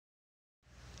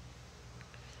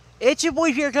It's your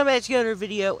boy here coming at you with another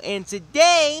video, and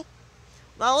today,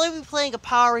 not only will we be playing a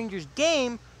Power Rangers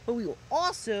game, but we will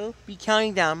also be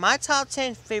counting down my top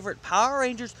 10 favorite Power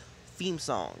Rangers theme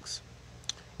songs.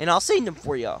 And I'll sing them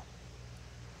for y'all.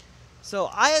 So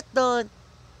I have done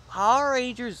Power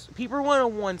Rangers People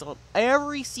 101s on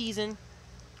every season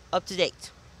up to date.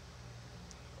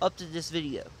 Up to this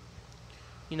video.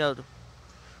 You know,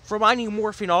 from Mighty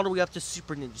Morphin all the way up to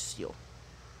Super Ninja Steel.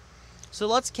 So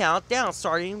let's count down,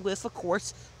 starting with, of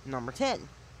course, number 10.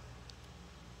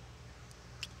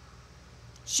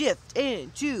 Shift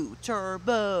into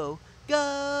Turbo,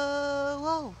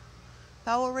 go!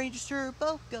 Power Rangers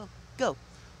Turbo, go, go!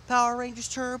 Power Rangers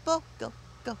Turbo, go,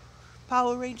 go!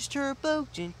 Power Rangers Turbo,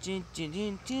 dun, dun, dun,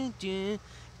 dun, dun, dun.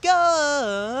 Go!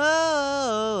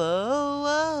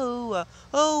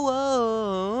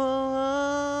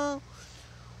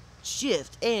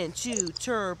 Shift into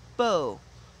Turbo.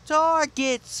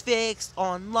 Targets fixed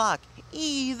on lock.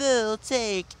 Evil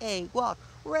take a walk.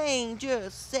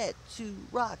 Rangers set to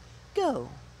rock. Go.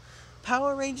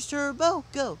 Power Rangers Turbo.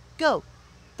 Go. Go.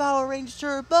 Power Rangers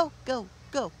Turbo. Go.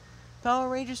 Go. Power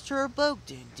Rangers Turbo.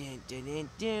 Dun dun dun dun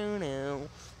dun no.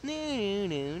 No no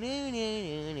no no no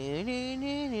no no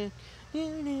no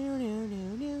no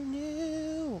no no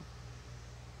no.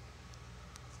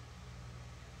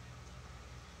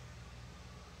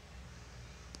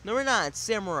 Number 9,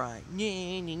 Samurai.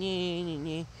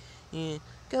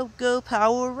 Go, go,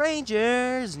 Power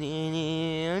Rangers.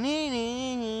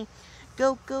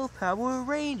 Go, go, Power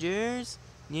Rangers.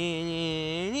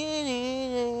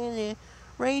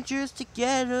 Rangers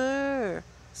together.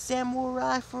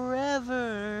 Samurai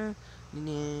forever.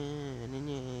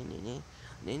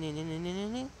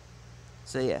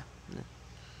 So, yeah.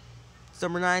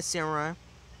 Number 9, Samurai.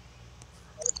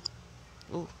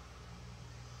 Ooh.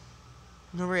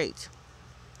 Number 8,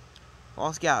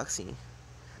 Lost Galaxy.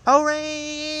 Power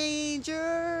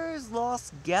Rangers,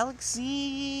 Lost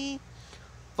Galaxy.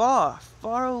 Far,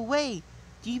 far away,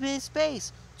 deep in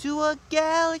space, to a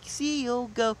galaxy you'll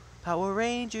go. Power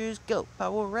Rangers, go.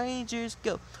 Power Rangers,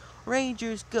 go.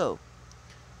 Rangers, go.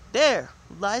 There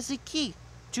lies the key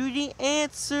to the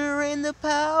answer and the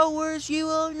powers you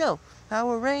will know.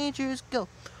 Power Rangers, go.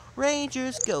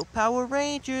 Rangers, go. Power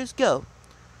Rangers, go.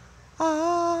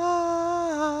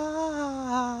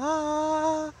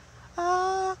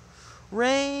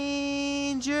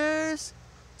 Rangers,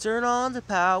 turn on the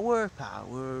power.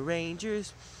 Power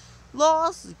Rangers,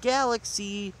 Lost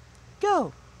Galaxy,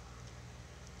 go.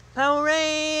 Power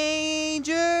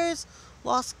Rangers,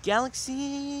 Lost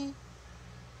Galaxy.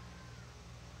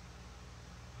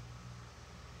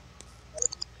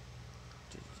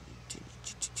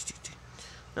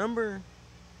 Number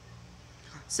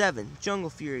 7, Jungle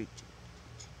Fury.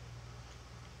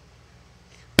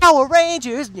 Power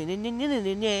Rangers, go.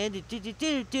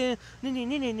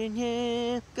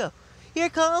 Here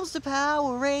comes the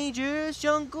Power Rangers,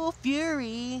 Jungle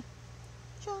Fury.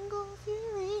 Jungle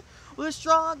Fury. We're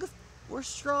strong,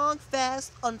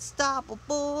 fast,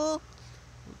 unstoppable.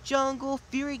 Jungle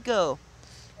Fury, go.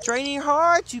 Training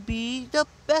hard to be the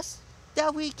best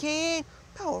that we can.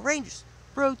 Power Rangers,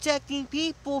 protecting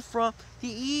people from the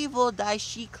evil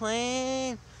Daishi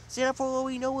clan. Stand up for what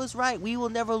we know is right. We will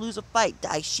never lose a fight.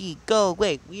 Daishi, go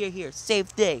away. We are here. Save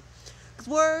the day. Cause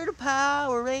we're the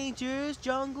Power Rangers,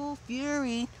 Jungle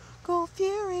Fury. Go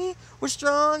Fury. We're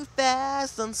strong,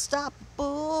 fast,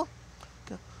 unstoppable.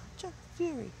 Go, Jungle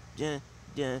Fury. Dun,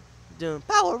 dun, dun.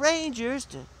 Power Rangers.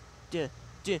 Dun, dun,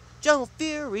 dun. Jungle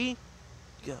Fury.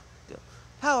 Go, go.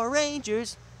 Power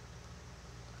Rangers.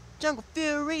 Jungle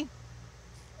Fury.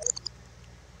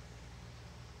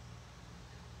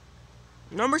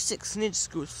 Number 6,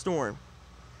 Ninja Storm.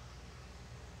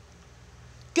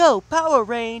 Go, Power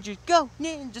Rangers, go,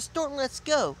 Ninja Storm, let's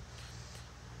go.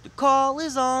 The call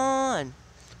is on.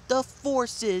 The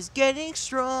force is getting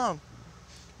strong.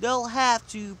 They'll have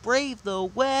to brave the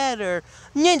weather.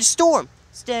 Ninja Storm,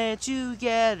 stand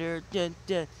together. Dun,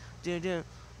 dun, dun, dun.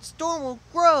 The storm will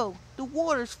grow. The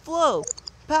waters flow.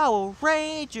 Power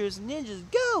Rangers, ninjas,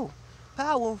 go.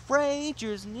 Power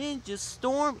Rangers, Ninja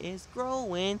Storm is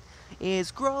growing.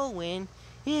 Is growing.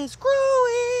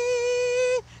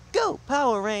 Go,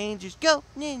 Power Rangers, go.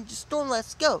 Ninja Storm,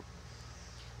 let's go.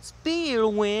 Speed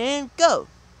wind, go.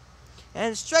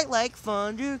 And strike like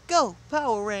thunder, go.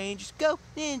 Power Rangers, go.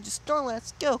 Ninja Storm,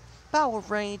 let's go. Power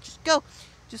Rangers, go.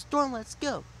 Ninja Storm, let's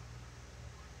go.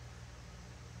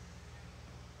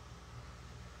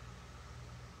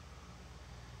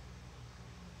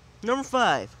 Number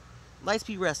 5,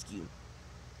 Lightspeed Rescue.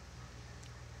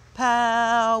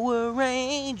 Power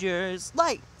Rangers,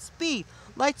 Lightspeed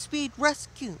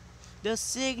Rescue. The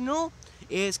signal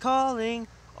is calling.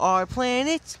 Our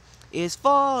planet is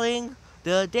falling.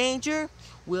 The danger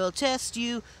will test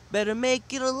you. Better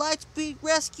make it a Lightspeed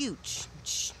rescue.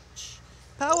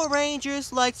 Power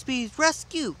Rangers Lightspeed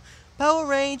rescue. Power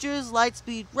Rangers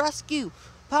Lightspeed rescue.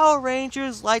 Power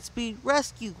Rangers Lightspeed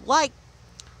rescue. Light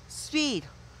speed.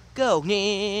 Go.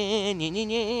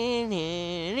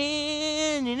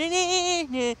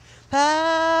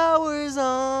 Power's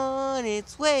on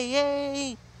its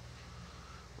way.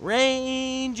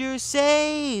 Rangers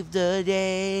save the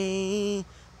day.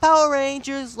 Power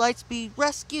Rangers Lightspeed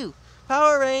rescue.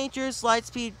 Power Rangers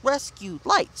Lightspeed rescue.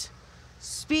 Light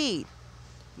speed.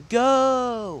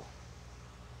 Go.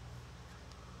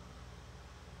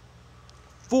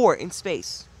 4 in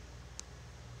space.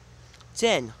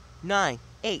 10, 9,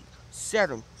 8,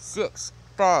 7, 6,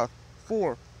 5,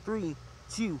 4, 3,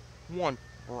 2, 1.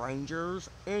 Rangers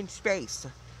in space.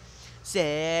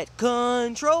 Set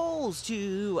controls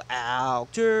to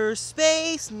outer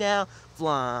space now,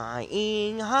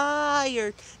 flying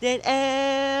higher than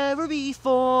ever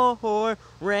before.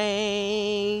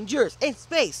 Rangers in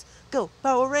space. Go,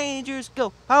 Power Rangers,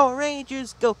 go, Power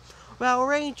Rangers, go. Power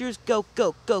Rangers, go,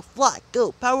 go, go, fly,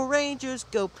 go, Power Rangers,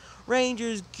 go,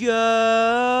 Rangers,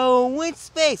 go in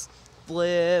space.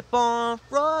 Flip on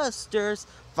thrusters,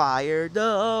 fire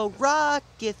the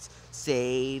rockets,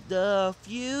 save the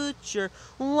future,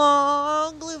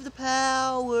 long live the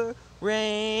Power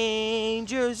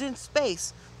Rangers in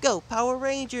space. Go, Power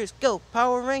Rangers, go,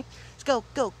 Power Rangers, go,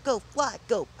 go, go, fly,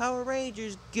 go, Power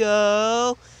Rangers,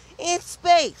 go in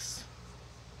space.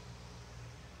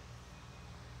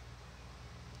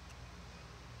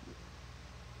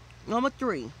 Number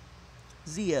 3,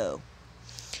 Zeo.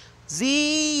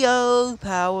 Zeo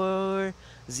power,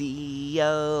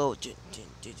 Zeo.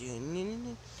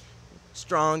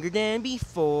 Stronger than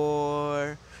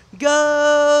before.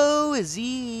 Go,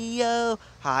 Zeo.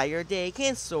 Higher they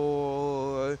can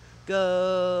soar.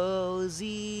 Go,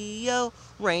 Zeo.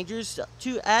 Rangers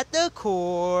to at the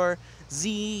core.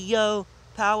 Zeo.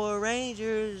 Power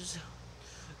Rangers.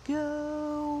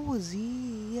 Go,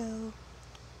 Zeo.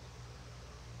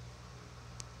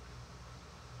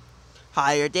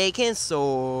 Higher they can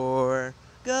soar.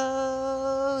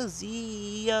 Go,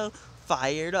 Zeo.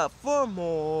 Fired up for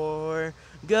more.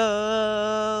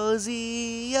 Go,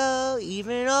 Zeo.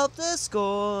 Even up the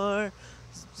score.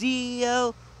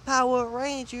 Zeo. Power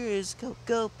Rangers. Go,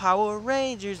 go, Power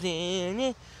Rangers.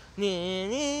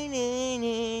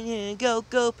 Go,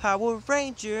 go, Power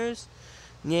Rangers.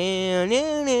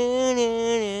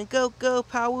 Go, go,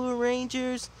 Power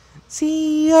Rangers.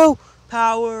 Zeo.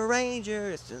 Power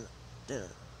Rangers.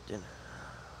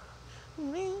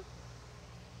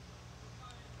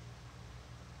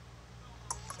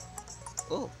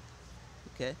 Oh,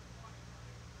 okay.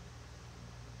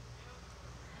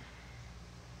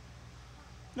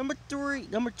 Number 2,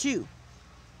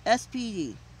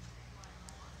 SPD.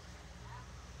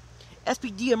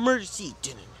 SPD emergency.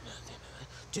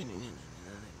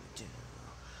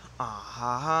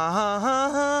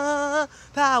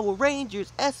 Power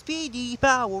Rangers, SPD,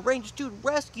 Power Rangers to the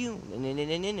rescue.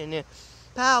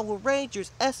 Power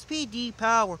Rangers, SPD,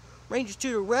 Power Rangers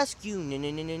to the rescue.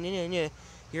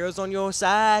 Heroes on your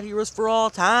side, heroes for all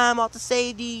time, out to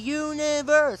save the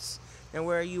universe. And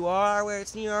where you are, where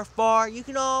it's near or far, you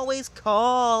can always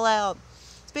call out.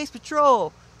 Space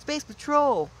Patrol, Space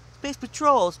Patrol, Space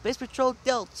Patrol, Space Patrol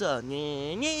Delta.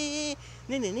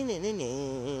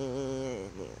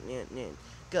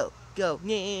 Go, go.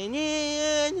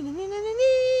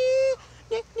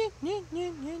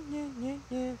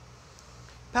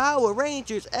 Power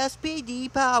Rangers,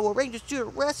 SPD, Power Rangers to the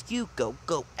rescue. Go,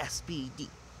 go, SPD.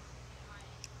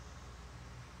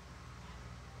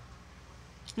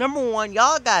 Number 1,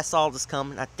 y'all guys saw this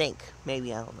coming, I think.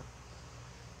 Maybe, I don't know.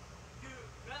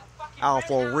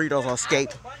 Alpha Ritos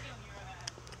escape.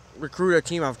 Recruit a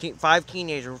team of 5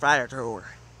 teenagers fighter tour.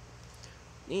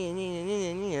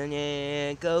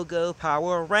 Go, go,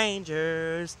 Power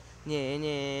Rangers. Go,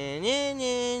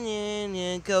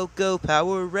 go,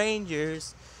 Power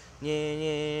Rangers.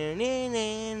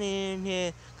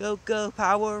 Go, go,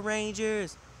 Power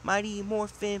Rangers. Mighty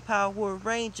Morphin Power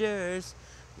Rangers.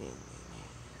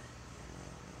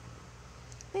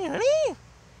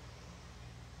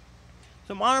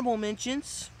 Some honorable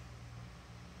mentions,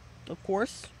 of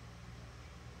course.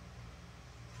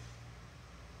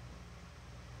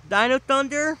 Dino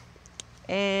Thunder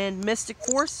and Mystic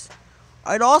Force.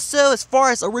 I'd also, as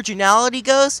far as originality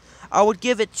goes, I would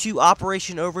give it to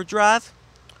Operation Overdrive.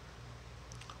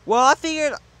 Well, I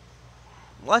figured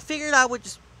I would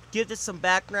just give this some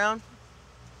background.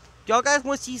 Y'all guys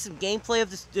want to see some gameplay of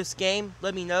this game?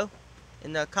 Let me know.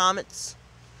 in the comments.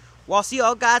 Well, I'll see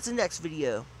y'all guys in the next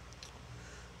video.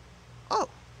 Oh,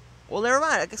 well, never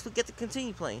mind. I guess we get to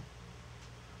continue playing.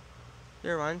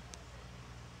 Never mind.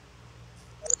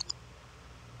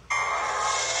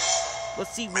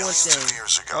 Let's see one thing.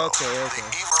 Okay.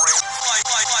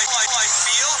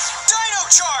 Dino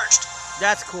charged.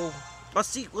 That's cool. Let's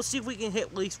see if we can hit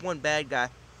at least one bad guy.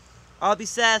 I'll be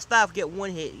satisfied if we get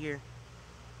one hit here.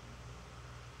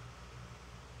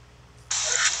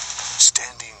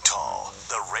 Standing tall,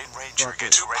 the Red Ranger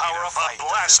gets To ready power to up fight a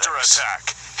blaster the Vivix. attack.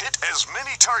 Hit as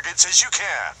many targets as you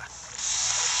can.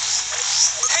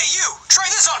 Hey, you! Try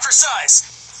this on for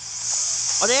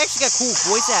size. Oh, they actually got cool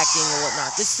voice acting and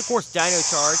whatnot. This is, of course, Dino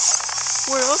Charge.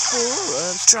 We're a full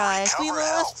of strife. We recover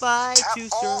must health, fight tap to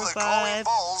all the glowing survive.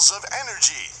 balls of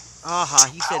energy. Aha,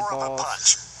 he said Power up a balls.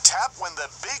 punch. Tap when the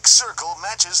big circle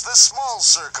matches the small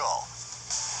circle.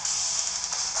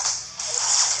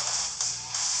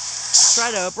 Try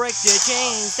to break the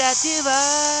chains that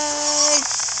divide.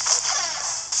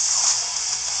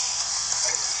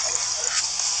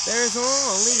 There's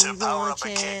only To power one up a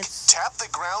kick, chance tap the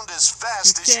ground as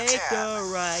fast to as you take can.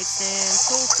 the right stance.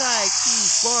 Hold tight,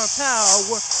 keep our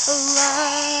power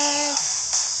alive.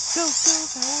 Go, go,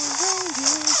 Power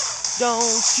Rangers.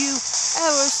 Don't you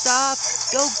ever stop.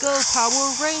 Go, go, Power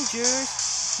Rangers.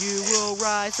 You will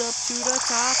rise up to the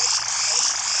top.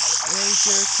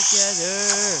 Rangers together.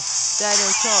 Dino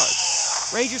Charge.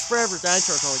 Rangers forever. Dino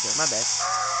Charge all again. My bad.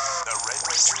 The Red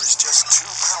Ranger is just too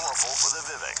powerful for the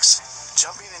Vivix.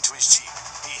 Jumping into his Jeep,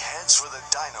 he heads for the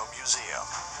Dino Museum.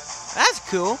 That's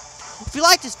cool. If you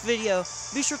like this video,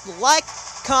 be sure to like,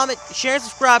 comment, share, and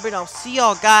subscribe, and I'll see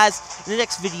y'all guys in the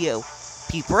next video.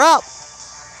 Peeper out.